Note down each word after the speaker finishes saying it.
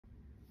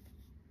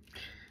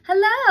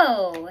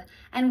Hello,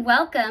 and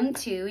welcome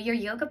to your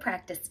yoga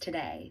practice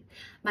today.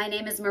 My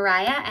name is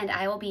Mariah, and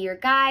I will be your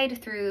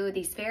guide through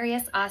these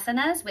various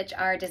asanas, which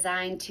are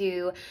designed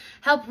to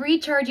help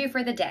recharge you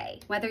for the day.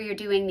 Whether you're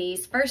doing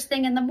these first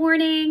thing in the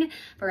morning,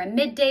 for a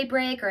midday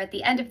break, or at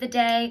the end of the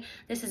day,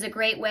 this is a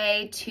great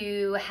way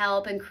to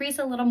help increase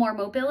a little more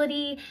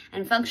mobility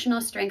and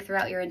functional strength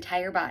throughout your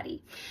entire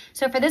body.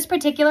 So for this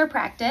particular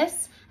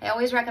practice, I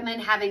always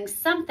recommend having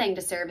something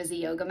to serve as a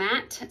yoga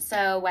mat.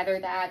 So whether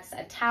that's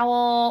a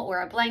towel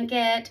or a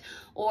blanket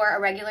or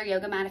a regular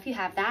yoga mat if you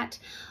have that.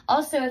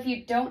 Also, if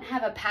you don't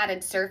have a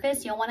padded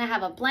surface, you'll want to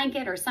have a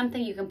blanket or something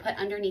you can put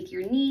underneath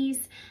your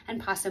knees and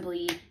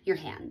possibly your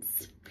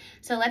hands.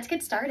 So let's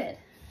get started.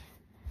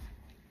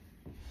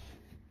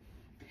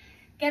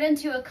 Get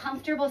into a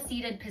comfortable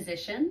seated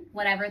position,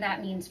 whatever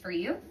that means for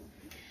you.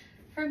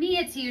 For me,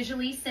 it's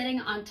usually sitting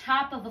on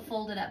top of a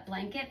folded up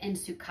blanket in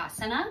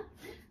Sukhasana,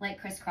 like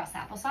crisscross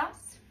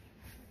applesauce.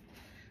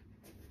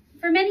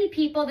 For many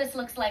people, this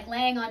looks like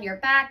laying on your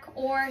back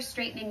or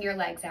straightening your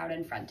legs out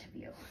in front of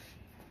you.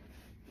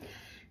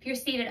 If you're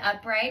seated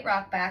upright,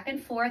 rock back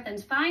and forth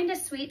and find a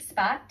sweet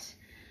spot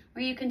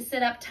where you can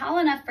sit up tall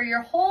enough for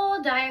your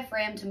whole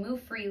diaphragm to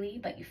move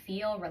freely, but you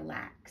feel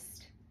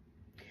relaxed.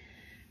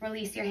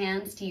 Release your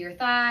hands to your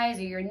thighs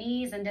or your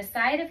knees and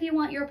decide if you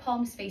want your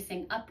palms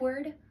facing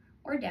upward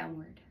or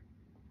downward.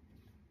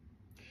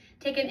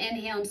 Take an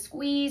inhale and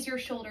squeeze your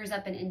shoulders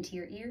up and into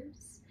your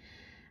ears.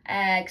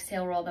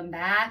 Exhale, roll them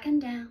back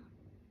and down.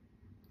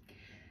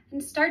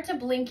 And start to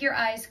blink your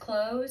eyes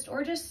closed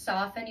or just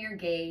soften your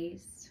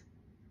gaze.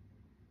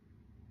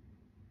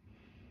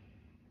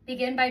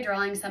 Begin by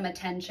drawing some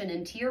attention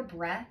into your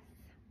breath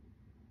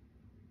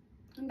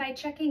and by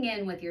checking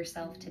in with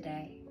yourself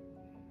today.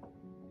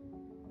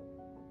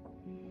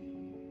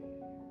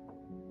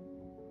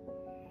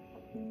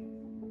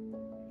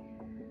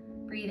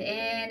 Breathe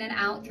in and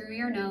out through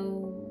your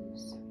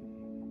nose.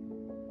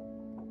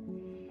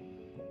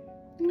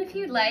 And if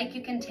you'd like,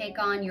 you can take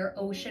on your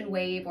ocean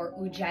wave or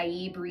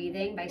ujjayi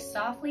breathing by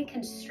softly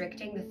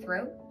constricting the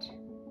throat.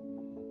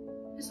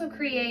 This will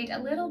create a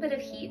little bit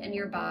of heat in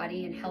your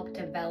body and help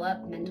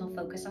develop mental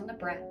focus on the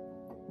breath.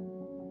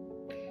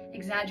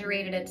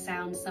 Exaggerated, it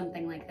sounds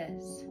something like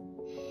this.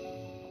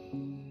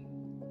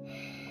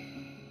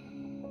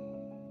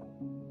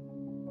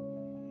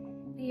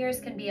 The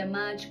ears can be a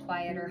much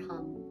quieter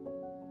hum.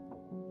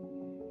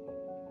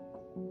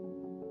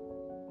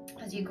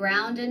 As you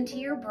ground into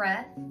your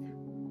breath,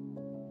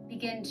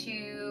 begin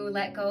to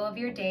let go of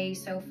your day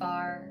so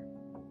far.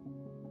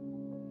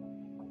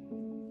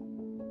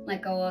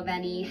 Let go of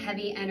any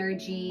heavy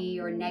energy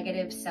or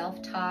negative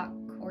self-talk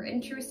or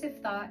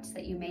intrusive thoughts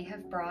that you may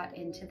have brought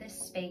into this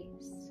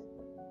space.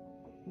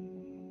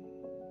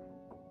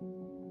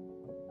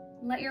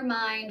 Let your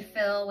mind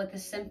fill with the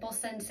simple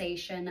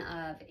sensation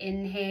of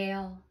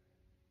inhale,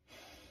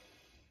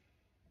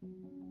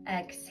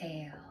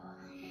 exhale.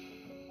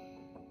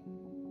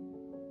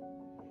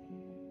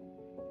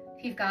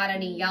 If you've got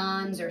any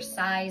yawns or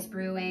sighs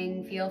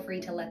brewing, feel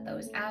free to let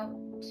those out.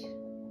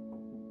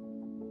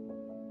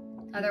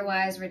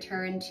 Otherwise,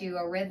 return to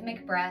a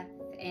rhythmic breath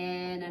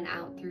in and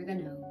out through the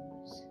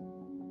nose.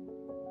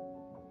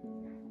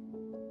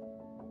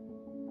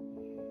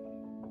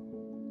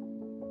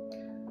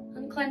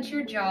 Unclench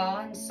your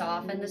jaw and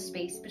soften the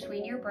space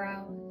between your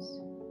brows.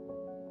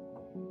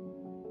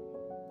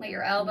 Let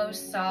your elbows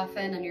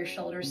soften and your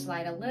shoulders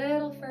slide a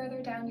little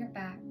further down your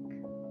back.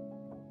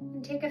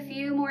 Take a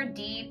few more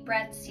deep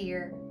breaths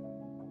here,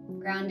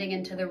 grounding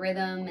into the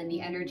rhythm and the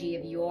energy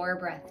of your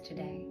breath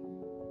today.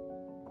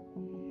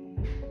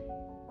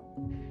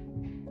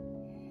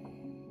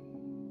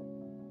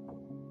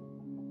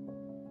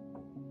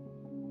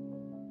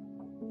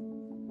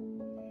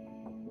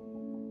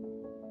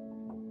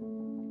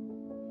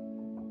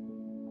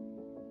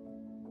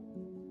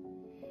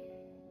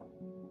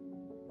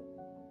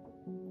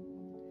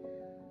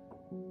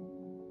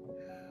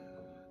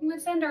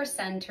 Let's end our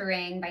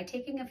centering by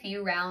taking a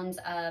few rounds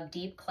of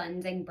deep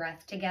cleansing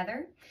breath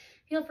together.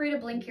 Feel free to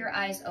blink your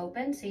eyes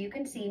open so you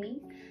can see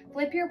me.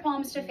 Flip your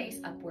palms to face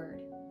upward.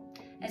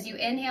 As you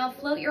inhale,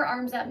 float your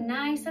arms up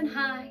nice and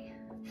high.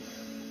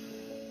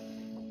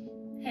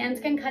 Hands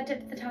can cut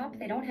to the top,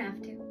 they don't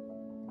have to.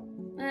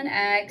 And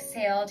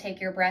exhale,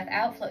 take your breath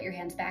out, float your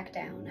hands back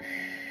down.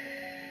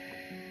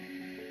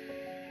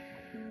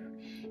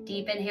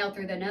 Deep inhale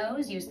through the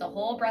nose, use the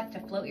whole breath to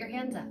float your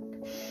hands up.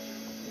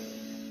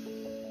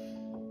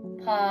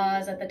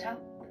 Pause at the top.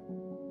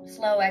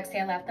 Slow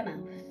exhale out the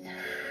mouth.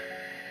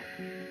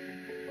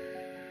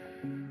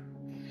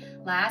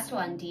 Last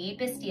one,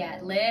 deepest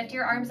yet. Lift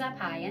your arms up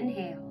high.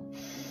 Inhale.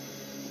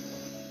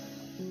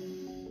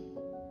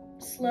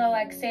 Slow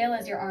exhale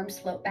as your arms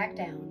float back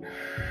down.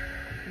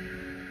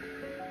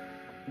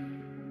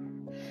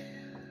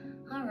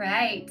 All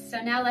right, so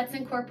now let's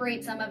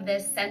incorporate some of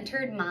this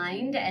centered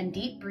mind and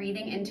deep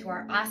breathing into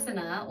our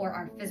asana or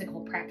our physical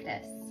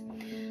practice.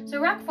 So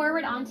rock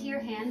forward onto your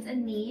hands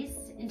and knees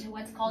into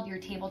what's called your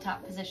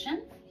tabletop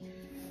position.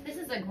 This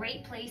is is a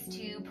great place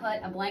to put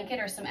a blanket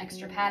or some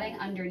extra padding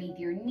underneath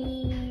your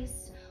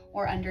knees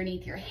or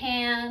underneath your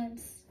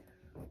hands,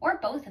 or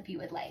both if you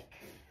would like.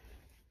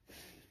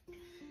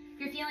 If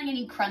you're feeling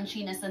any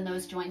crunchiness in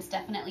those joints,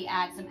 definitely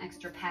add some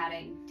extra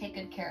padding. Take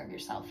good care of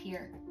yourself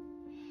here.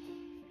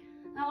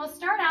 Now we'll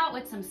start out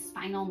with some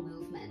spinal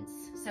movements.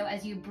 So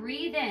as you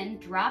breathe in,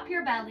 drop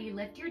your belly,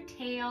 lift your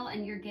tail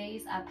and your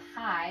gaze up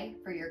high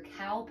for your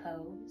cow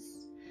pose.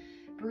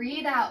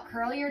 Breathe out,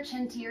 curl your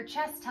chin to your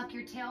chest, tuck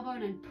your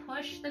tailbone and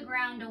push the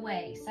ground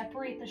away.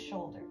 Separate the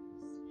shoulders.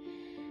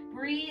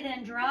 Breathe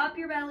in, drop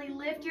your belly,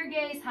 lift your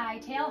gaze high,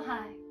 tail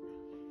high.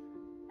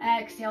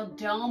 Exhale,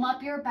 dome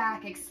up your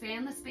back,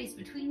 expand the space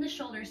between the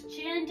shoulders,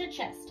 chin to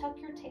chest, tuck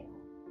your tail.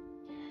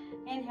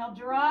 Inhale,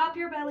 drop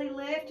your belly,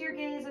 lift your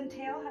gaze and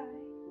tail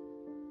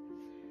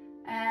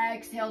high.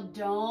 Exhale,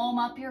 dome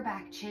up your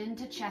back, chin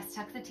to chest,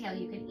 tuck the tail.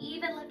 You can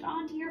even lift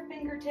onto your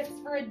fingertips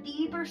for a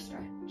deeper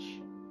stretch.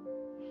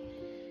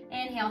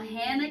 Inhale,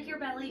 hammock your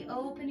belly,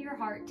 open your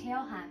heart,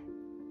 tail high.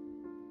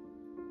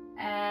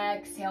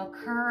 Exhale,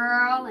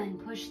 curl and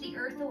push the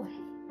earth away.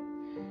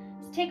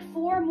 Let's take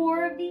 4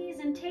 more of these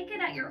and take it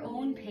at your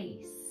own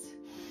pace.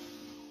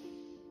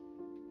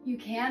 You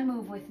can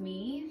move with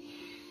me,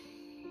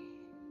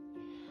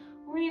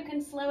 or you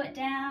can slow it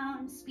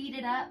down, speed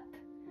it up.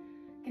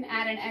 You can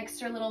add in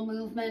extra little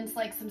movements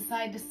like some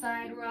side to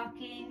side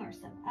rocking or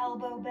some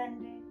elbow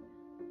bending.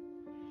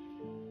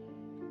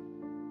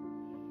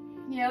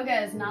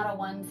 Yoga is not a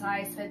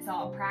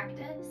one-size-fits-all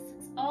practice.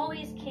 It's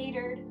always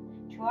catered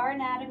to our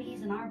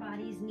anatomies and our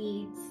body's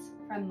needs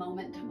from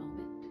moment to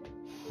moment.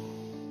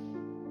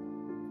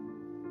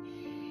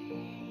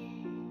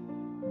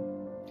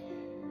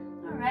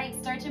 All right,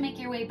 start to make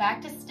your way back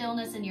to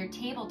stillness in your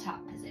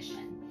tabletop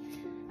position.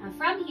 Now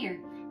from here,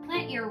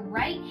 plant your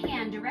right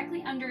hand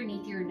directly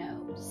underneath your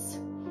nose.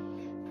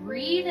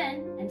 Breathe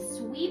in and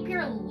sweep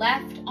your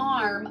left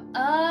arm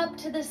up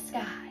to the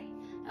sky.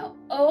 Now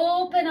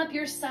open up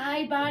your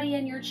side body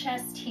and your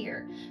chest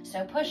here.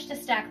 So push to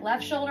stack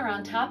left shoulder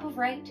on top of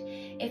right.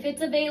 If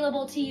it's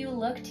available to you,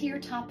 look to your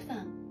top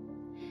thumb.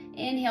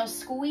 Inhale,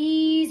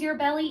 squeeze your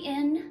belly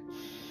in.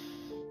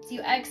 As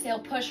you exhale,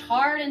 push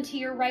hard into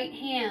your right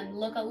hand.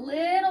 Look a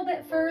little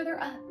bit further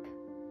up.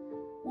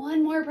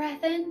 One more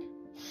breath in.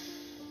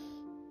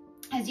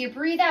 As you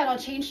breathe out, I'll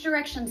change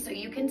direction so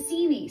you can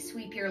see me.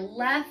 Sweep your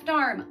left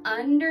arm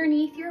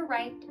underneath your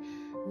right.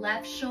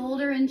 Left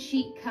shoulder and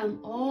cheek come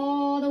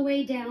all the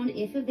way down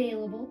if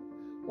available.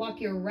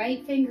 Walk your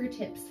right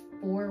fingertips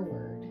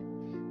forward.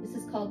 This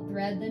is called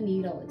thread the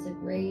needle. It's a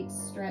great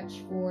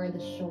stretch for the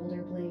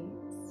shoulder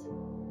blades.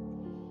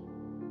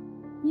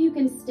 You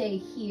can stay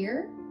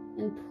here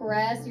and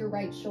press your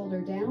right shoulder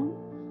down.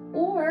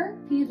 Or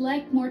if you'd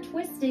like more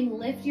twisting,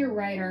 lift your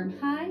right arm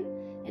high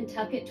and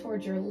tuck it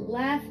towards your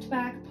left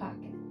back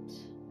pocket.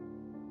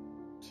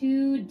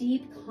 2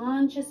 deep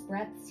conscious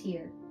breaths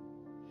here.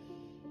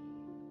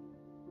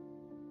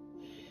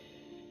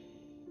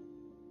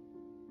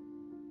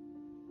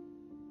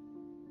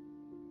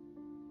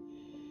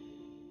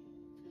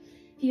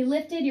 If you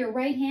lifted your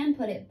right hand,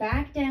 put it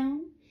back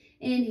down.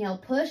 Inhale,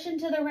 push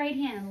into the right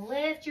hand.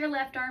 Lift your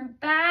left arm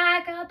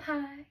back up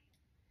high.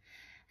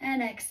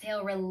 And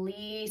exhale,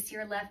 release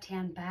your left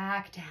hand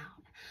back down.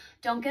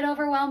 Don't get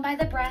overwhelmed by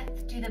the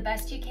breath. Do the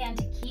best you can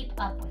to keep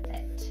up with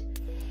it.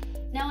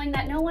 Knowing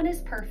that no one is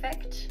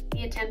perfect,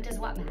 the attempt is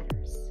what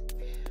matters.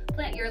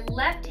 Plant your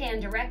left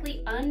hand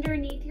directly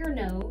underneath your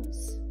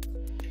nose.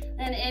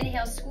 Then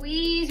inhale,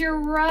 squeeze your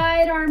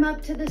right arm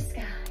up to the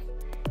sky.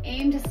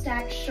 Aim to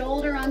stack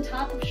shoulder on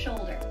top of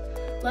shoulder.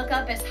 Look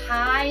up as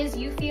high as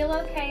you feel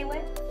okay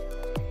with.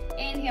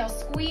 Inhale,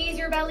 squeeze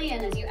your belly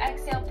in. As you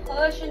exhale,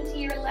 push into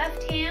your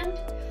left hand.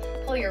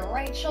 Pull your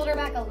right shoulder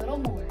back a little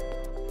more.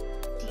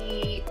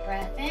 Deep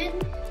breath in.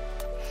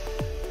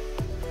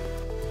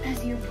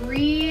 As you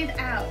breathe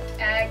out,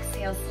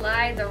 exhale,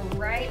 slide the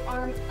right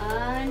arm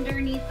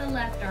underneath the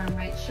left arm.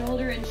 Right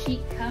shoulder and cheek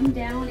come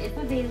down if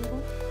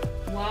available.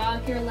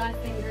 Walk your left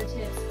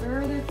fingertips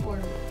further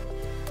forward.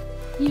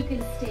 You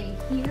can stay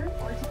here,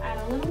 or to add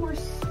a little more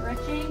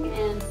stretching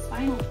and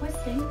spinal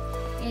twisting,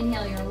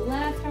 inhale your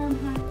left arm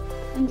high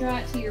and draw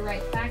it to your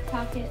right back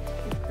pocket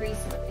to crease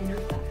your inner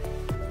thigh.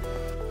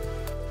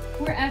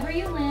 Wherever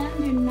you land,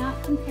 do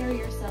not compare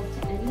yourself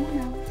to anyone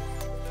else.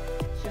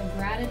 Show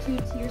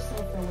gratitude to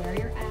yourself for where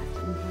you're at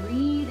and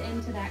breathe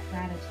into that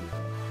gratitude.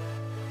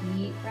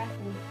 Deep breath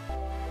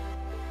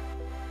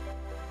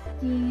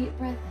in. Deep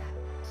breath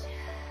out.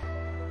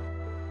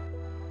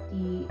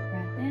 Deep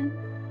breath in.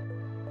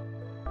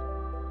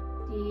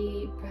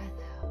 Deep breath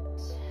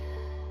out.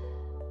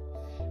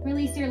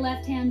 Release your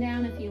left hand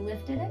down if you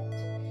lifted it.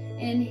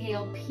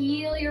 Inhale,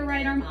 peel your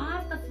right arm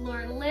off the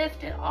floor,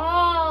 lift it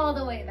all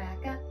the way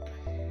back up.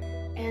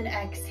 And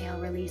exhale,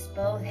 release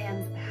both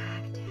hands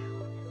back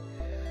down.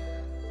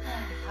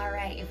 All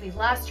right, if we've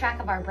lost track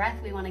of our breath,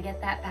 we want to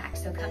get that back.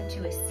 So come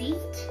to a seat,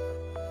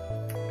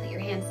 put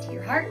your hands to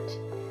your heart.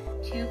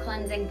 2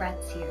 cleansing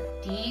breaths here.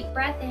 Deep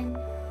breath in.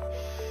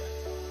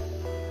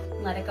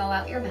 Let it go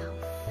out your mouth.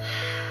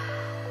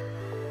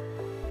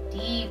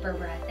 Deeper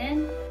breath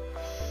in.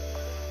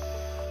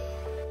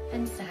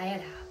 And sigh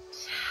it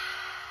out.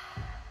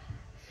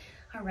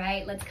 All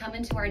right, let's come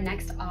into our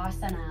next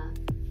asana.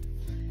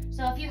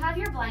 So if you have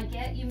your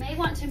blanket, you may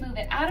want to move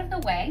it out of the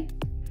way,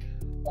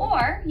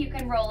 or you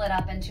can roll it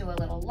up into a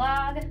little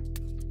log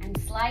and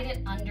slide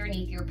it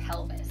underneath your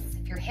pelvis.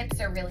 If your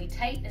hips are really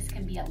tight, this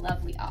can be a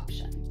lovely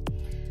option.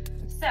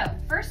 So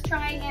first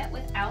trying it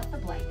without the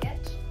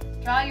blanket,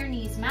 draw your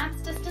knees max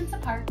distance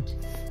apart,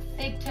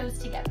 big toes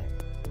together.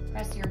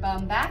 Press your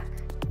bum back,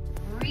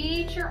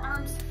 reach your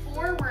arms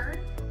forward,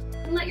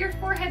 and let your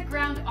forehead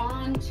ground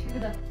onto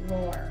the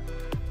floor.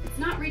 If it's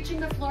not reaching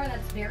the floor,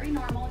 that's very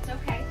normal, it's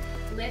okay.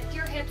 Lift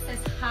your hips as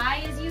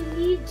high as you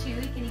need to.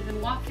 You can even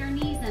walk your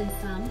knees in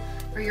some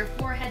for your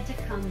forehead to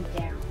come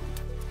down.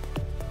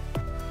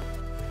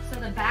 So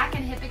the back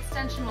and hip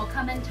extension will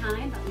come in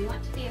time, but we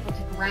want to be able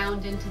to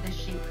ground into this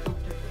shape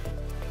comfortably.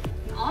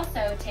 And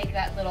also take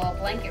that little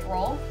blanket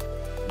roll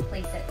and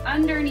place it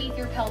underneath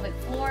your pelvic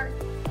floor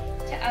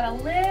to add a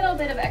little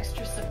bit of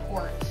extra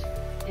support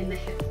in the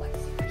hip flexors.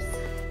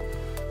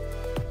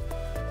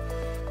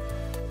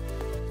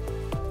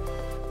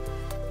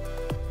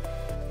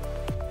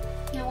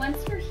 Now once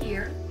you're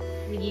here,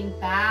 lean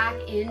back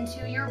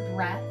into your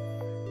breath.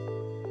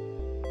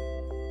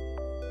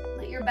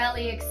 Let your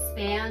belly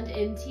expand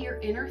into your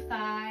inner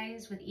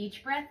thighs with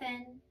each breath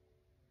in.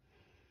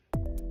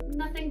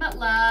 Nothing but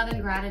love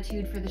and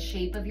gratitude for the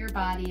shape of your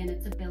body and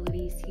its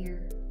abilities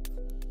here.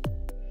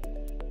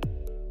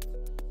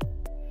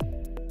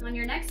 On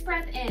your next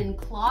breath in,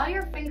 claw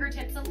your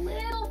fingertips a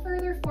little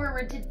further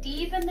forward to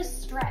deepen the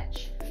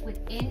stretch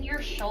within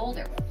your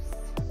shoulders.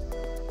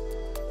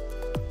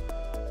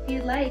 If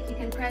you'd like, you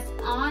can press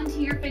onto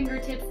your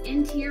fingertips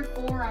into your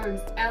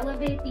forearms,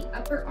 elevate the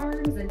upper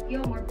arms, and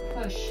feel more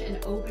push and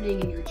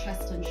opening in your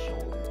chest and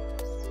shoulders.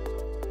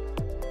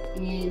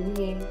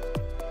 Inhale.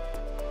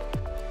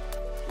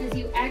 As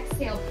you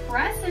exhale,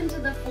 press into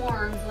the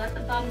forearms, let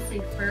the bum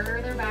sink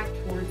further back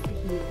towards the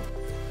heels.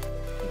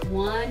 Take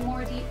one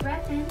more deep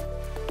breath in.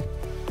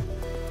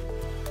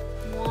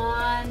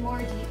 One more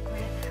deep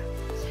breath out.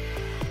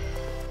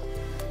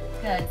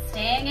 Good.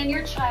 Staying in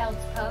your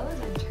child's pose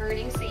and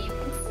turning so you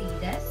can see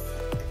this.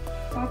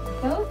 Walk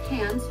both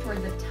hands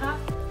toward the top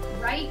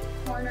right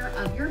corner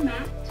of your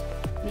mat,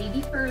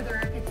 maybe further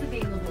if it's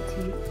available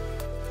to you.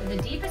 For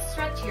the deepest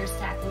stretch here,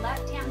 stack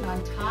left hand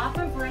on top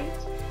of right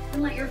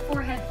and let your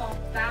forehead fall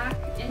back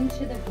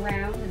into the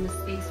ground in the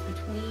space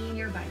between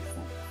your biceps.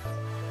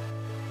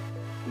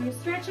 And you're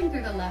stretching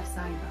through the left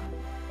side bone.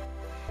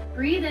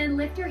 Breathe in,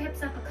 lift your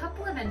hips up a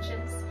couple of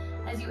inches.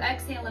 As you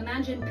exhale,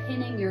 imagine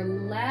pinning your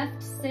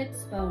left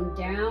sits bone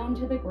down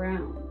to the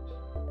ground.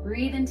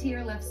 Breathe into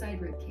your left side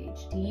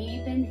ribcage.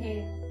 Deep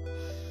inhale.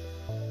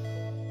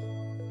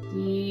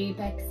 Deep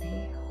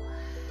exhale.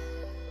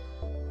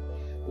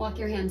 Walk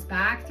your hands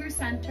back through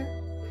center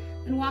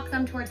and walk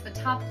them towards the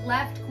top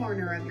left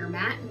corner of your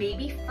mat,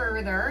 maybe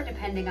further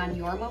depending on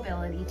your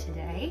mobility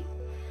today.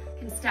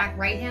 You can stack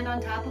right hand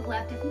on top of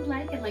left if you'd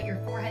like and let your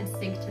forehead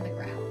sink to the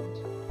ground.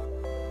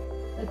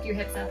 Lift your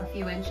hips up a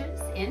few inches.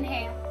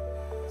 Inhale.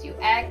 As you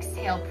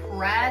exhale,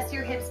 press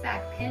your hips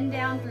back, pin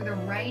down through the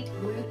right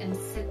glute and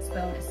sits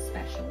bone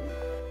especially.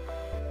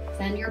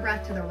 Send your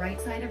breath to the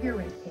right side of your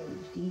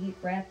ribcage. Deep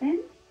breath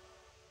in.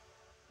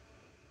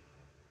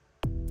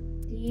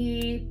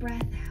 Deep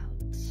breath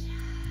out.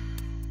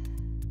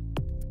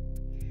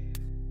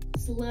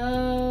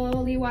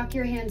 Slowly walk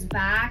your hands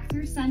back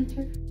through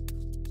center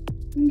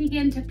and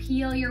begin to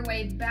peel your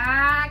way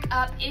back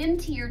up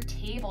into your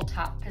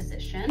tabletop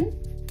position.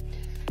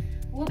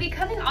 We'll be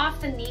coming off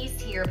the knees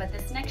here, but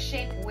this next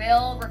shape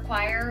will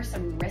require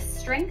some wrist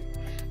strength.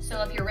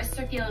 So if your wrists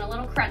are feeling a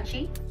little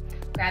crunchy,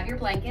 grab your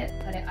blanket,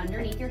 put it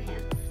underneath your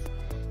hands.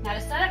 Now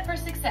to set up for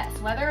success,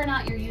 whether or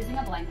not you're using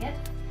a blanket,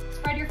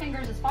 spread your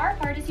fingers as far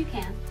apart as you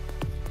can.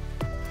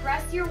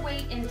 Press your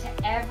weight into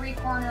every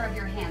corner of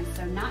your hands,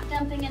 so not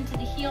dumping into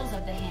the heels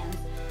of the hands.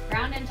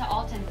 Ground into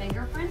all 10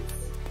 fingerprints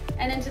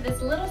and into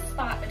this little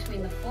spot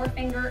between the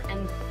forefinger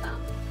and the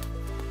thumb.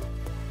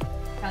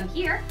 From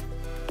here,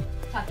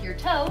 tuck your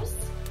toes,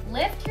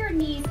 lift your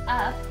knees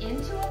up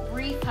into a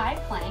brief high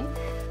plank,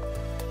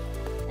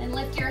 and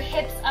lift your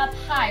hips up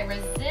high.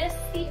 Resist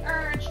the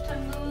urge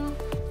to move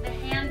the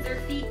hands or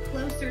feet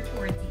closer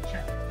towards each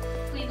other.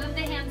 If we move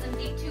the hands and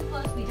feet too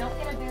close, we don't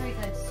get a very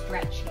good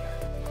stretch here.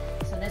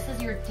 So this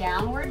is your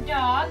downward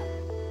dog.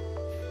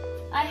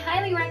 I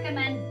highly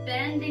recommend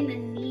bending the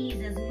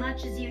knees as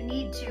much as you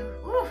need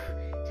to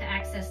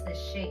access this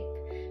shape.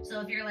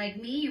 So if you're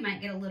like me, you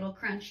might get a little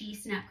crunchy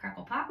snap,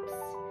 crackle, pops.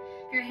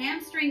 If your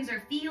hamstrings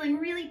are feeling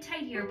really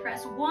tight here,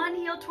 press one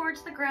heel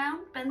towards the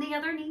ground, bend the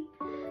other knee,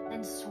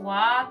 then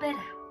swap it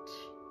out.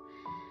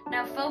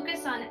 Now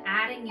focus on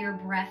adding your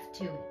breath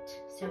to it.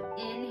 So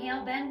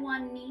inhale, bend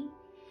one knee.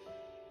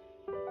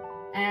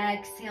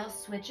 Exhale,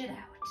 switch it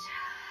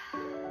out.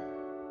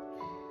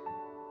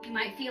 You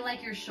might feel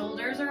like your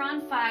shoulders are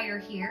on fire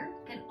here.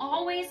 You can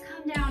always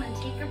come down and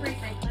take a break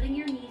by putting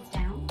your knees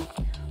down.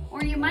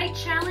 Or you might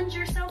challenge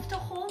yourself to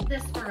hold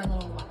this for a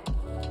little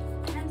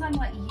while. Depends on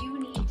what you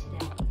need to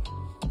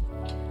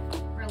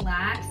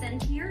Relax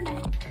into your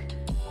neck.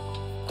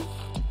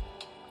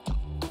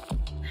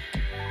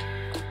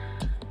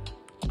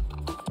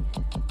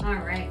 All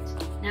right,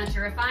 now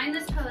to refine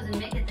this pose and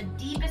make it the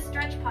deepest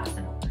stretch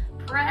possible,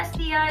 press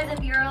the eyes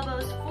of your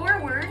elbows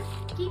forward.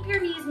 Keep your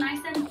knees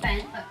nice and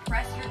bent, but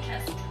press your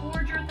chest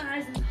towards your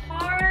thighs as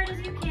hard as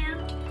you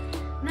can.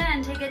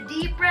 Then take a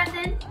deep breath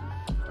in.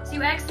 As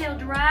you exhale,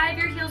 drive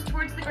your heels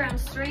towards the ground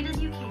straight as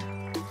you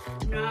can.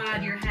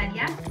 Nod your head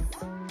yes.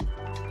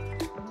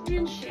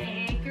 And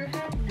shake your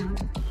head no.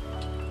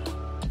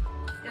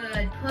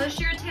 Good. Push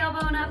your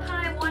tailbone up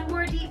high. One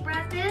more deep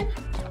breath in.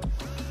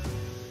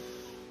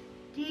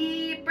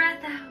 Deep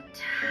breath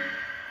out.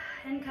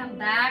 And come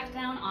back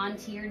down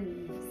onto your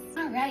knees.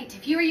 All right,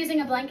 if you were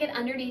using a blanket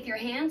underneath your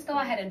hands, go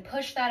ahead and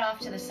push that off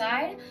to the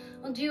side.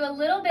 We'll do a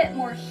little bit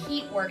more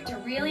heat work to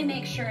really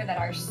make sure that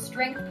our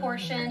strength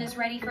portion is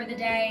ready for the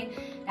day,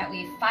 that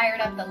we've fired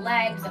up the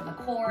legs and the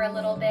core a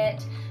little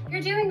bit. If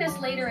you're doing this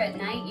later at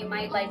night, you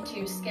might like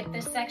to skip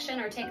this section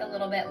or take a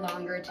little bit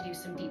longer to do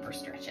some deeper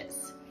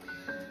stretches.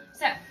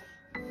 So,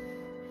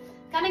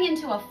 coming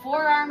into a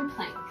forearm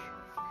plank.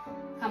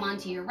 Come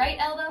onto your right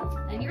elbow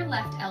and your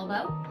left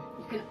elbow.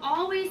 You can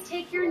always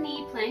take your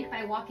knee plank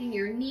by walking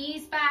your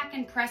knees back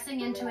and pressing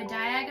into a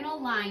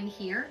diagonal line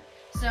here.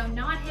 So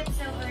not hips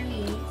over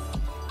knees.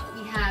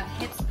 We have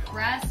hips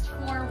pressed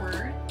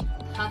forward.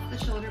 Puff the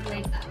shoulder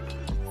blades up.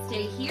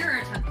 Stay here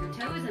or tuck your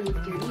toes and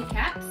lift your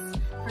kneecaps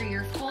for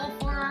your full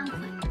forearm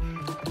plank.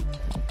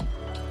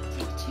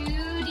 Take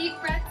 2 deep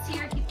breaths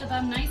here. Keep the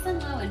bum nice and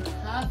low and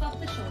puff up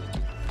the shoulder.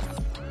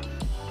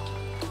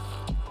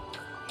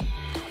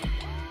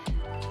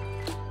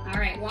 All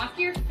right, walk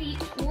your feet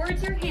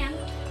towards your hands.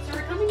 So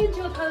we're coming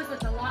into a pose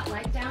that's a lot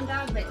like down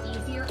dog, but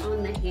easier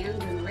on the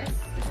hands and wrists.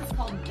 This is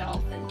called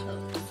dolphin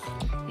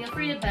pose. Feel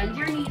free to bend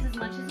your knees as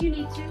much as you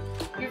need to.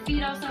 Your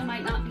feet also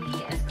might not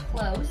be as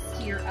close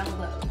to your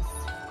elbows.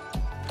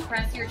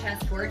 Press your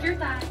chest towards your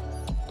thighs.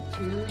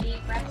 2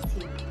 deep breaths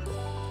here.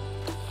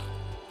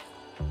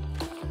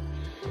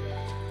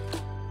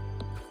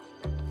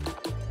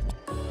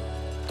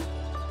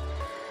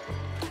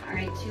 All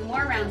right, 2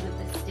 more rounds of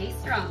this. Stay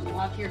strong.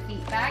 Walk your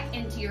feet back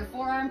into your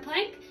forearm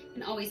plank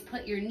and always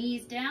put your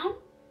knees down.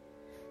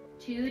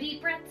 2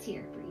 deep breaths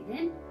here. Breathe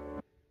in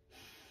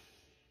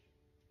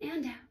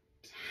and out.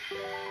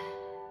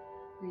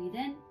 Breathe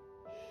in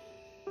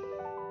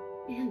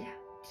and out.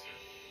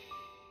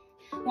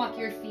 Walk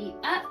your feet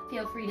up.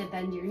 Feel free to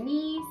bend your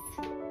knees.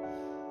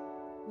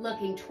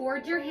 Looking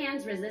towards your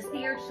hands, resist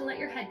the urge to let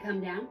your head come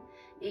down.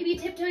 Maybe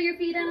tiptoe your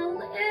feet in a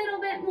little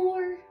bit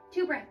more.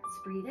 2 breaths.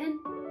 Breathe in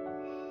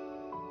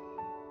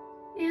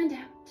and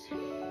out.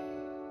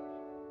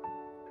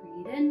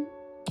 Breathe in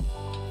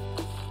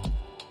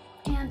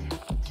and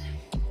out.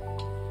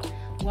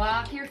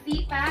 Walk your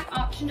feet back.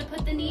 Option to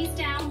put the knees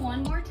down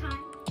 1 more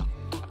time.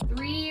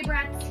 3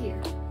 breaths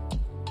here.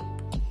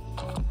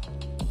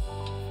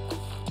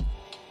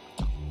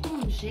 Oh,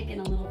 I'm shaking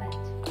a little bit.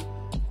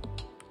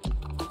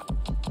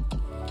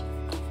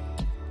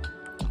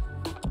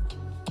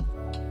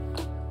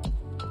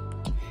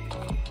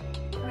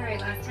 All right,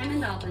 last time in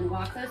dolphin.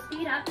 Walk those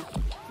feet up.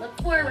 Look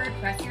forward,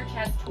 press your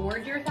chest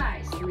towards your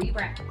thighs. 3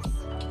 breaths.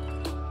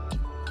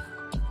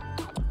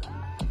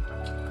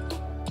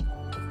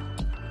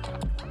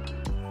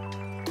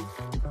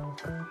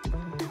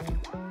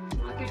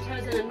 Walk your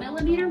toes in a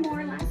millimeter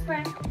more, last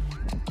breath.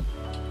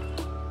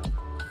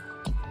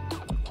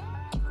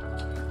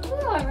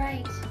 Ooh, all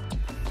right.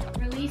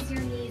 Release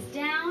your knees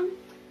down.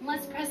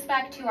 Let's press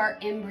back to our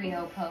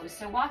embryo pose.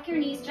 So walk your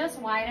knees just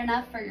wide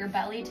enough for your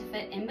belly to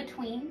fit in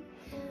between.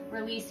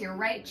 Release your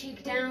right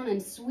cheek down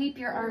and sweep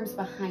your arms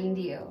behind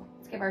you.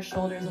 Let's give our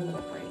shoulders a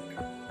little break.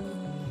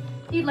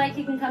 If you'd like,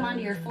 you can come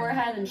onto your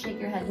forehead and shake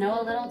your head no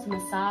a little to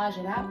massage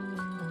it out.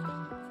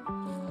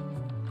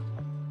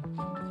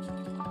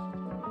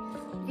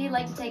 If you'd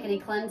like to take any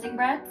cleansing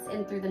breaths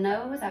in through the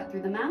nose, out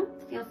through the mouth,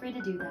 feel free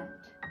to do that.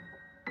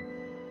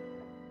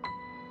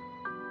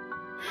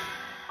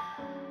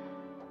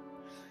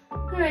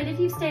 All right, if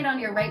you've stayed on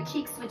your right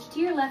cheek, switch to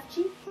your left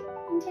cheek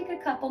and take a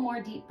couple more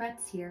deep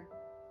breaths here.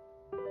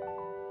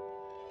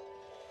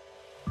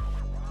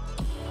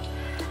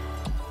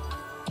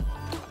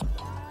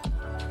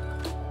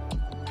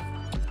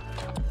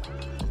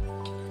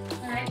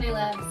 My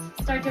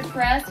loves, start to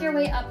press your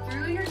way up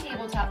through your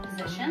tabletop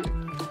position.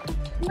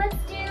 Let's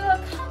do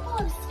a couple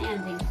of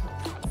standing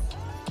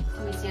poses.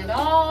 So we stand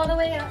all the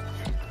way up.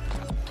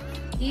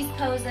 These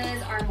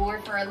poses are more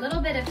for a little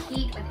bit of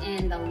heat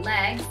within the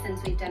legs,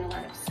 since we've done a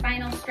lot of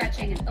spinal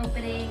stretching and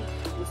opening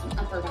and some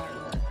upper body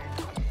work.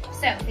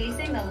 So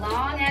facing the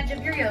long edge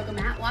of your yoga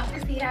mat, walk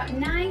your feet out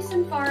nice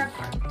and far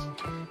apart.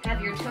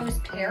 Have your toes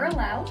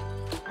parallel.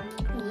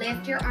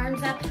 Lift your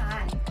arms up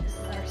high. This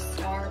is our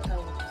star pose.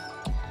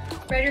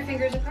 Spread your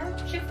fingers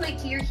apart, shift weight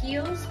to your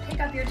heels, pick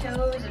up your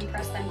toes and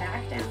press them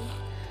back down.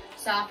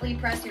 Softly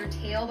press your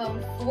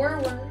tailbone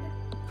forward.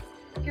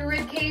 If your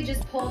rib cage is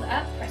pulled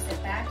up, press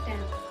it back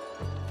down.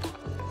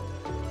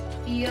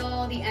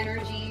 Feel the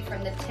energy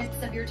from the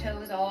tips of your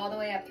toes all the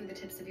way up through the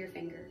tips of your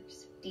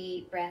fingers.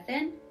 Deep breath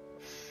in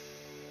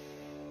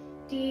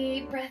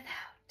Deep breath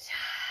out.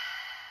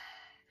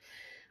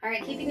 All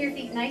right, keeping your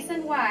feet nice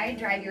and wide,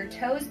 drive your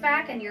toes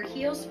back and your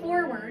heels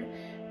forward.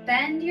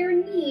 Bend your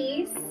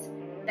knees,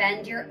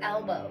 bend your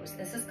elbows.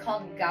 This is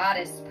called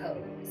goddess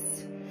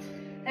pose.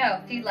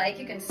 Now, if you'd like,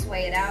 you can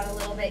sway it out a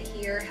little bit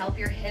here. Help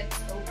your hips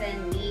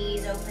open,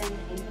 knees open,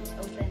 ankles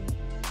open.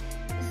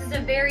 This is a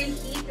very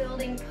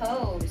heat-building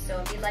pose, so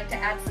if you'd like to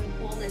add some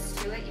coolness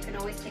to it, you can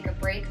always take a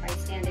break by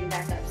standing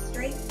back up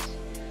straight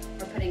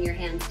or putting your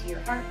hands to your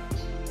heart.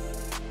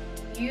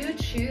 You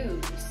choose.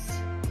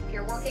 If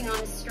you're working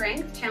on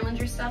strength, challenge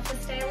yourself to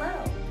stay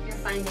low. If you're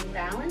finding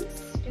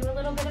balance, do a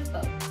little bit of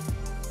both.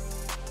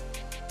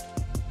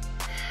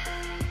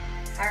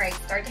 All right,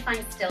 start to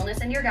find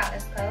stillness in your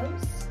goddess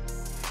pose.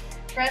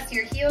 Press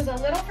your heels a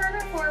little further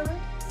forward,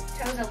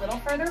 toes a little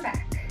further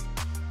back.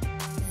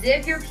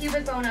 Zip your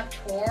pubic bone up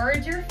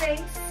towards your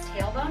face,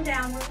 tailbone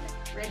downward,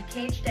 rib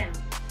cage down.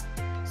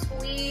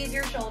 Squeeze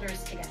your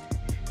shoulders together.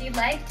 If you'd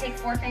like, take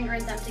forefinger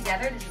and thumb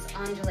together. This is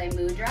Anjali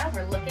Mudra.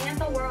 We're looking at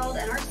the world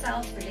and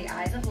ourselves through the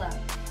eyes of love.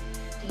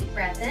 Deep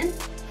breath in.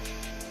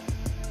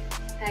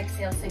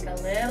 Exhale, sink a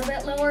little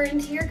bit lower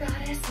into your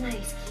goddess.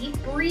 Nice. Keep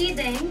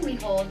breathing. We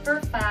hold for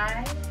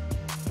 5,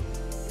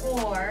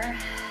 4,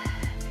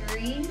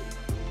 3,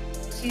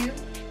 2,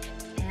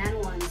 and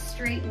 1.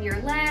 Straighten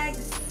your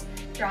legs.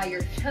 Draw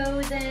your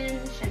toes in.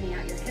 Shimmy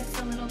out your hips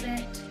a little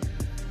bit.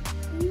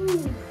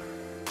 Ooh.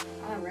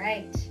 All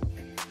right.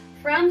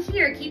 From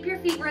here, keep your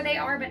feet where they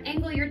are, but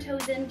angle your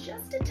toes in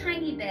just a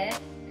tiny bit.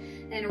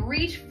 And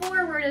reach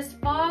forward as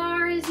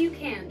far as you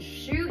can.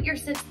 Shoot your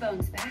sits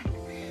bones back.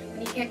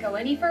 When you can't go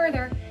any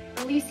further,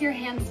 release your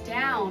hands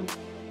down.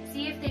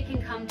 See if they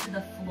can come to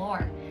the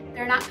floor. If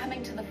they're not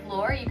coming to the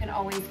floor, you can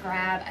always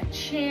grab a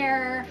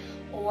chair,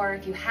 or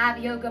if you have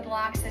yoga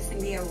blocks, this can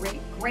be a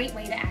great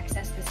way to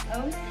access this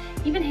pose.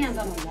 Even hands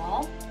on a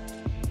wall.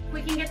 If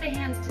we can get the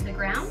hands to the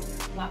ground,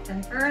 walk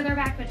them further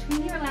back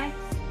between your legs,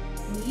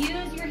 and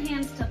use your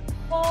hands to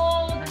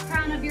pull the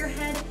crown of your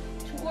head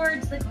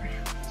towards the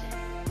ground.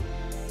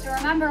 So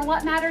remember,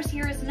 what matters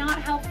here is not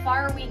how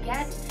far we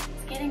get,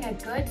 it's getting a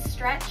good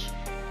stretch,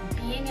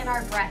 being in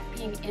our breath,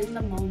 being in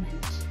the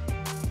moment.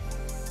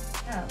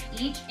 So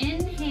each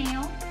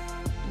inhale,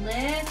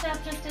 lift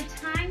up just a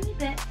tiny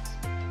bit.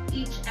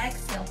 Each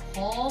exhale,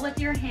 pull with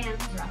your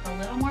hands, drop a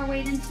little more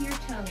weight into your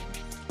toes.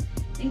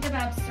 Think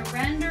about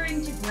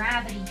surrendering to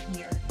gravity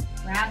here,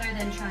 rather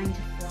than trying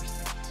to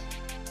force it.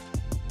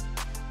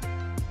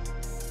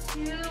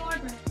 2 more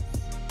breaths.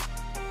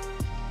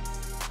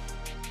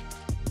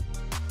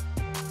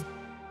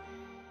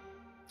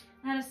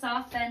 Add a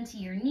soft bend to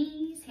your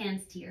knees,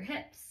 hands to your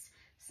hips.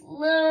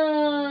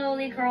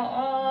 Slowly curl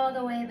all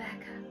the way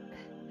back up.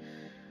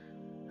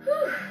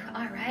 Whew.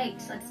 All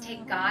right, let's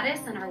take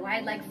goddess and our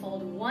wide leg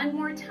fold one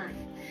more time.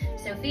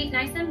 So feet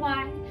nice and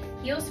wide,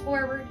 heels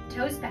forward,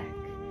 toes back.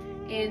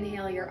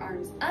 Inhale your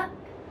arms up.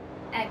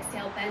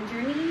 Exhale, bend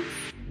your knees,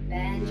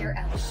 bend your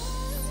elbows.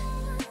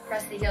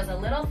 Press the heels a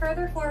little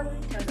further forward,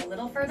 toes a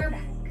little further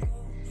back.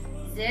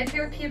 Zip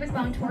your pubic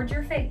bone towards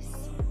your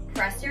face.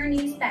 Press your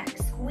knees back,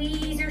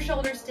 squeeze your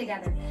shoulders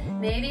together.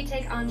 Maybe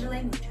take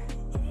Anjali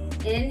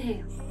Mudra.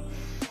 Inhale.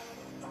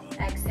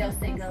 Exhale,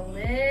 sink a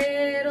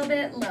little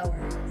bit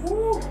lower.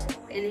 Woo.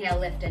 Inhale,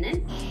 lift an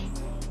inch.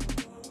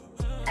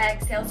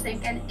 Exhale,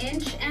 sink an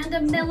inch and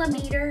a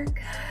millimeter.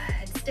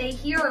 Good. Stay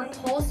here or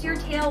pulse your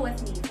tail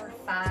with me for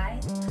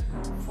 5,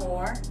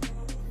 4,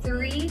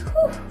 3,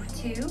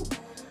 2,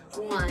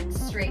 1.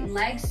 Straighten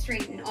legs,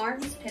 straighten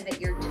arms, pivot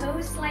your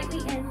toes slightly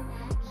in,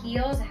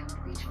 heels out.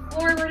 Reach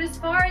forward as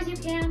far as you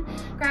can.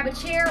 Grab a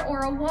chair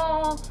or a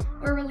wall,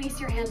 or release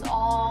your hands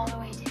all the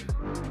way down.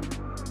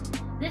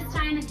 This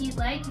time, if you'd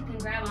like, you can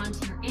grab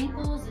onto your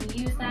ankles and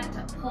use that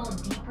to pull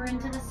deeper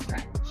into the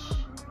stretch.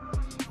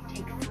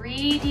 Take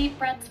 3 deep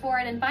breaths for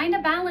it and find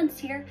a balance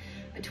here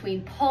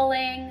between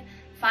pulling,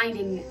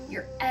 finding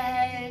your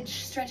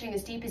edge, stretching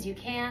as deep as you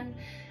can,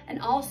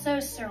 and also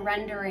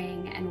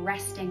surrendering and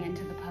resting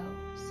into the pose.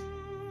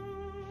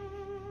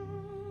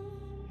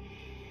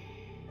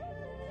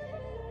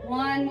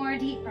 1 more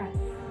deep breath.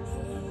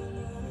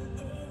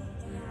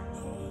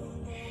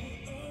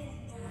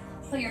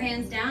 Pull your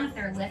hands down if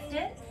they're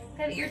lifted.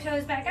 Pivot your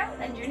toes back out,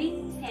 bend your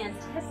knees,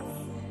 hands to hips.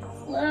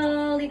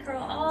 Slowly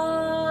curl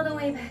all the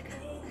way back up.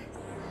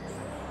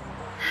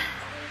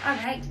 All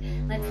right,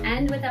 let's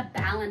end with a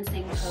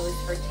balancing pose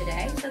for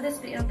today. So this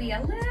will be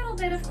a little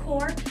bit of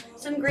core,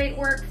 some great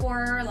work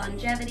for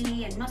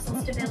longevity and muscle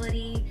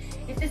stability.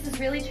 If this is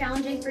really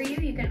challenging for you,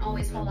 you can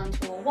always hold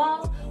onto a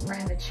wall or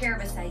have a chair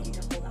beside you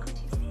to hold onto.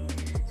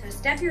 So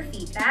step your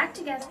feet back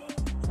together.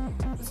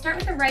 We'll start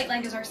with the right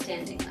leg as our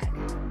standing leg.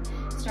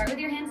 Start with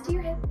your hands to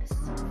your hips.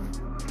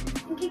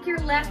 And kick your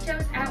left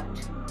toes out,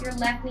 your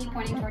left knee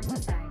pointing towards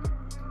the side.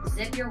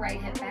 Zip your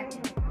right hip back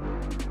in.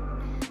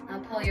 Now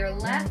pull your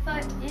left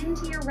foot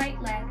into your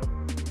right leg.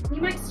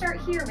 You might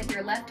start here with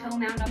your left toe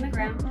mound on the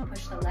ground.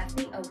 Push the left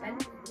knee open.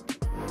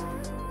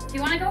 If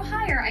you want to go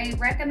higher, I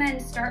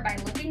recommend start by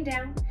looking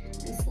down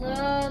and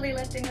slowly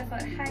lifting the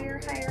foot higher,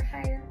 higher,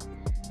 higher.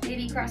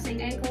 Maybe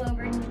crossing ankle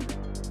over knee.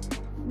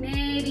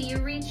 Maybe you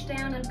reach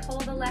down and pull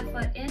the left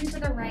foot into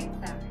the right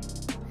thigh.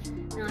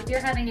 Now, if you're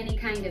having any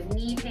kind of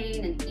knee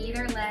pain in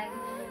either leg,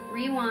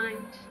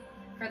 rewind.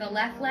 For the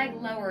left leg,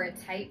 lower it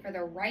tight. For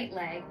the right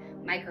leg,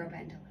 micro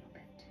bend a little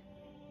bit.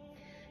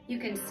 You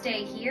can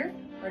stay here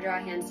or draw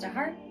hands to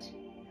heart,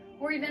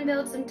 or even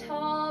build some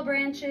tall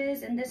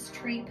branches in this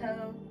tree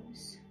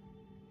pose.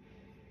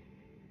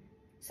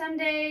 Some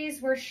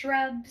days we're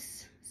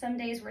shrubs, some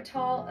days we're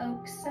tall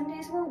oaks, some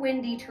days we're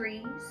windy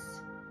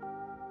trees.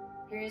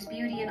 There is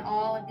beauty in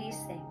all of these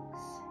things.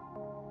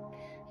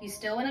 If you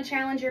still want to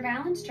challenge your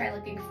balance, try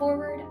looking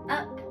forward,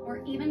 up,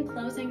 or even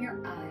closing your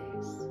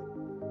eyes.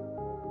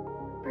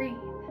 Breathe.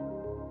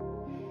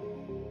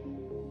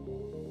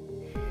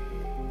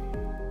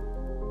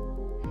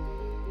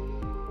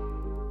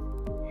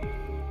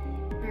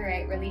 All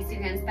right, release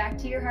your hands back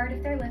to your heart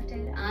if they're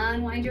lifted.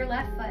 Unwind your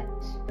left foot.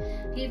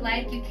 If you'd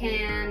like, you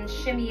can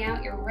shimmy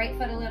out your right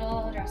foot a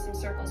little, draw some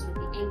circles with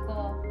the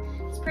ankle.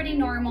 It's pretty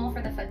normal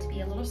for the foot to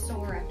be a little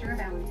sore after a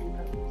balancing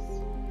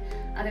pose.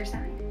 Other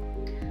side.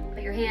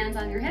 Put your hands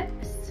on your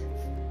hips.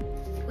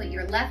 Put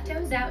your left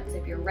toes out,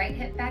 zip your right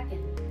hip back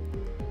in.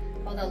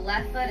 Pull the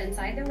left foot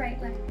inside the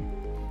right leg.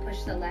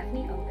 Push the left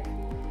knee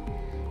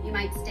open. You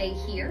might stay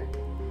here,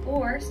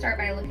 or start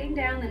by looking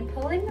down and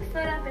pulling the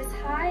foot up as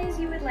high as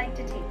you would like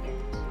to take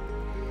it.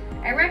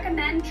 I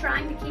recommend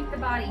trying to keep the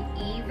body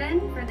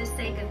even for the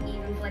sake of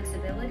even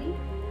flexibility,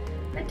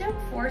 but don't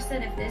force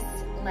it if this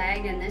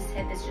leg and this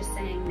hip is just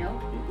saying,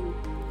 nope,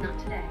 not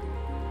today.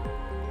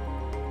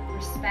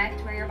 Respect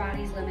where your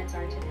body's limits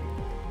are today.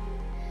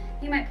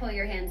 You might pull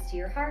your hands to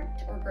your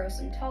heart or grow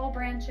some tall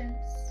branches.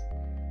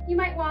 You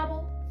might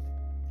wobble.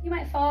 You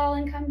might fall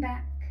and come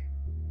back.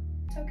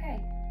 It's okay.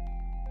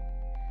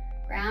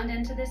 Ground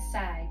into this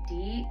side,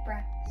 deep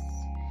breaths.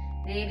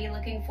 Maybe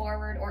looking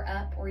forward or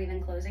up or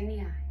even closing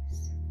the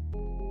eyes.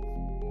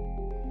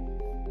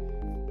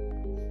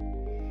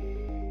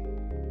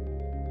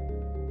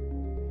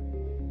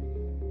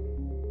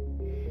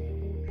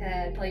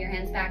 Good. Pull your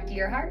hands back to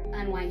your heart.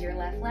 Unwind your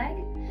left leg.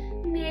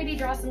 Maybe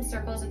draw some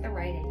circles at the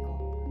right ankle.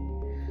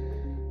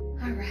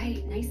 All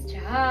right, nice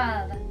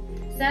job.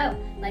 So,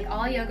 like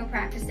all yoga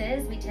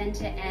practices, we tend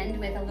to end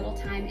with a little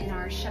time in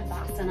our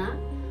Shavasana,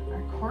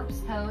 our corpse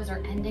pose or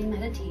ending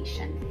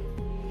meditation.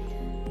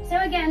 So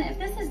again, if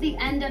this is the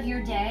end of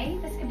your day,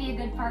 this could be a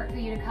good part for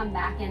you to come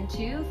back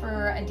into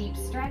for a deep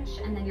stretch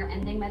and then your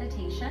ending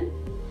meditation.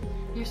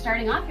 You're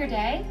starting off your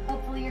day,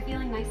 hopefully you're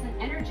feeling nice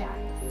and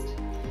energized.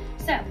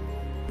 So,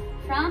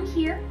 from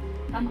here,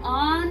 come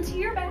onto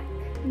your back,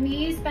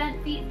 knees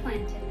bent, feet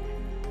planted.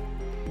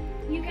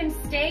 You can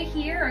stay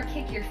here or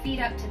kick your feet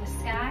up to the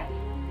sky.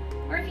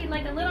 Or if you'd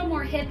like a little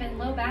more hip and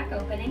low back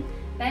opening,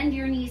 bend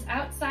your knees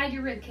outside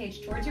your rib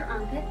cage towards your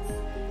armpits.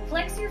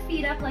 Flex your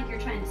feet up like you're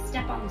trying to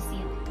step on the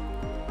ceiling.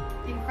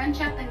 And crunch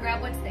up and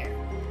grab what's there.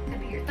 Could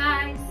be your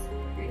thighs,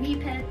 your knee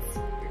pits,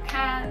 your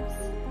calves,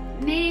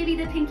 maybe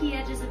the pinky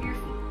edges of your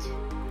feet.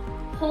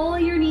 Pull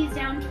your knees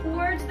down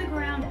towards the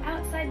ground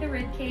outside the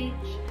rib cage.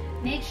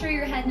 Make sure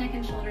your head, neck,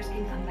 and shoulders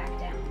can come back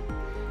down.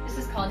 This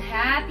is called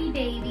Happy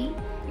Baby.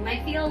 You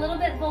might feel a little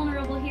bit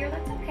vulnerable here,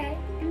 that's okay.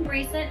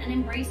 Embrace it and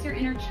embrace your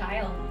inner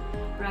child.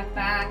 Rock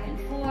back and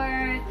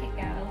forth,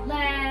 kick out a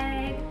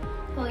leg,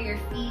 pull your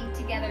feet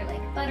together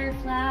like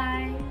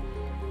butterfly.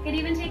 You can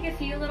even take a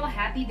few little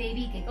happy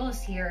baby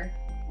giggles here.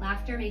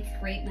 Laughter makes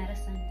great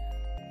medicine.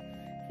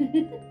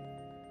 You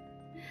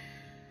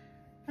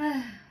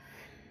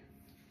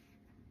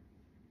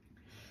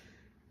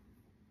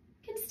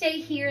can stay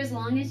here as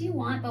long as you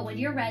want, but when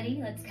you're ready,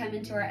 let's come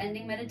into our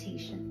ending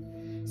meditation.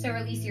 So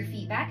release your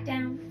feet back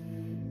down.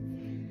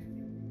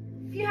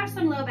 If you have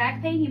some low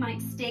back pain, you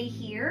might stay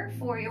here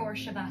for your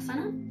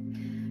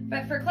Shavasana.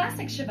 But for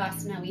classic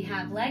Shavasana, we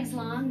have legs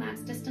long,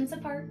 max distance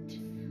apart,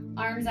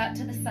 arms out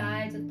to the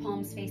sides with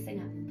palms facing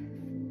up.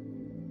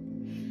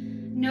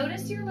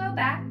 Notice your low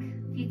back.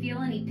 If you feel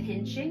any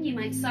pinching, you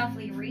might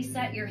softly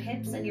reset your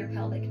hips and your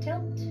pelvic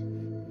tilt.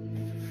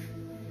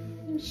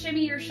 And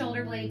shimmy your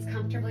shoulder blades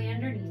comfortably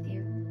underneath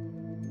you.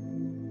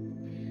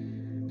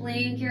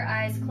 Blink your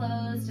eyes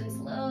closed and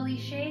slowly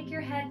shake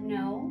your head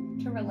no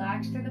to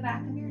relax through the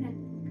back of your neck.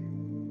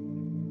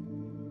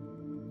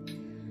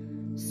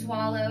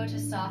 Swallow to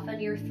soften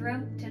your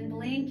throat and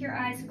blink your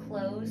eyes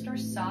closed or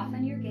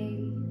soften your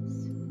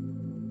gaze.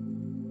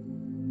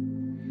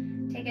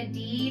 Take a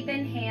deep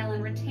inhale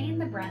and retain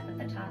the breath at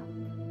the top.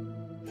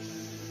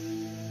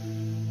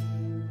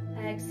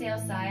 Exhale,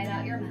 sigh it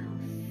out your mouth.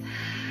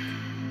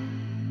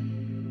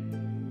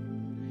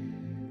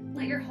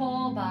 Let your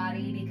whole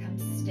body become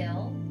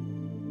still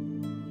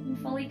and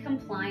fully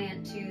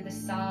compliant to the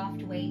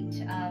soft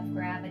weight of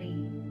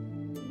gravity,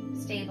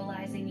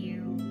 stabilizing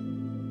you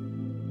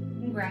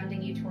and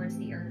grounding you towards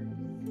the earth.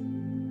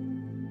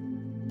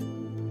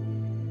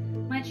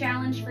 My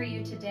challenge for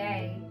you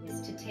today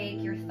is to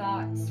take your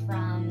thoughts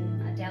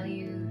from a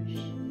deluge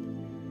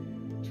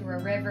to a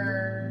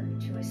river,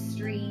 to a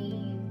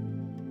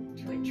stream,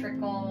 to a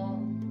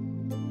trickle,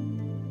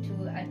 to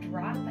a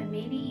drop, and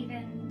maybe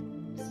even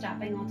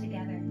stopping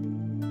altogether.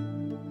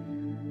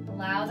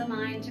 Allow the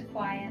mind to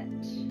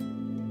quiet,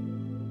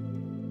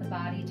 the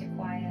body to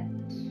quiet.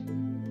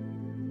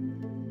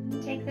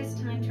 Take this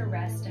time to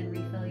rest and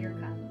refill your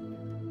cup.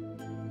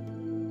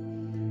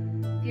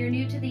 If you're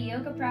new to the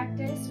yoga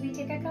practice, we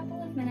take a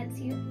couple of minutes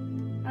here.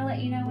 I'll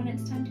let you know when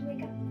it's time to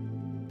wake up.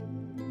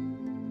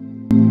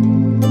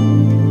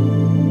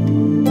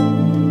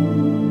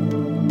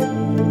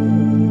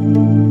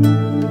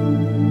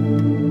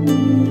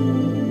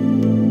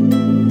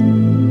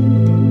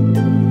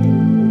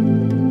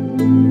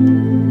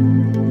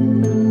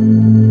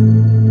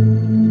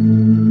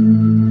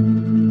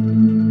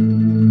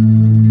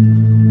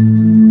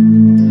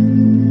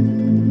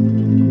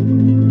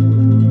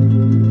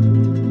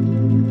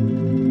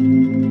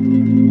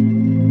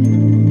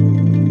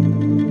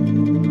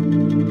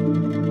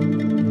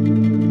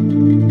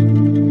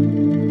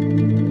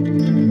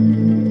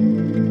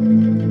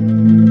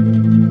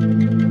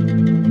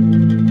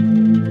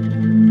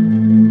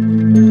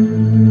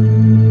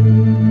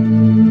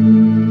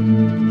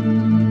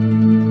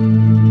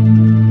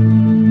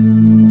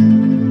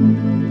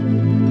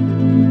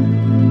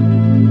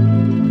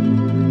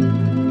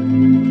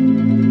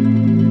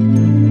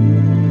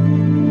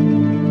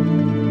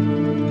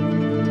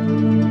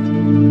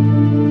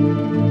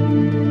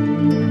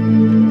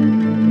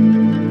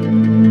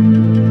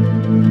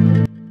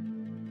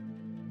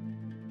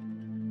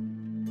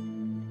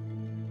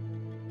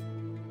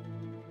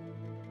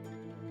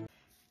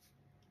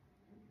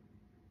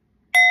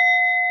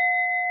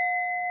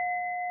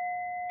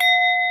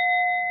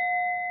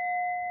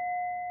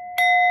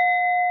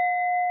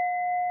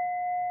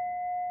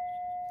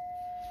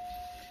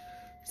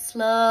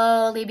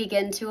 Slowly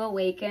begin to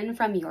awaken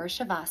from your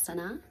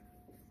Shavasana,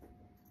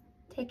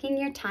 taking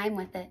your time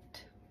with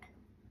it.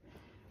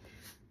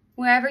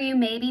 Wherever you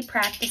may be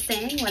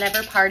practicing,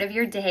 whatever part of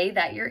your day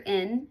that you're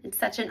in, it's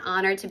such an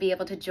honor to be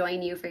able to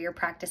join you for your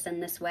practice in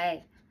this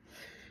way.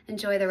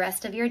 Enjoy the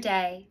rest of your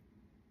day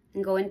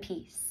and go in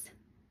peace.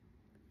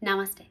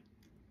 Namaste.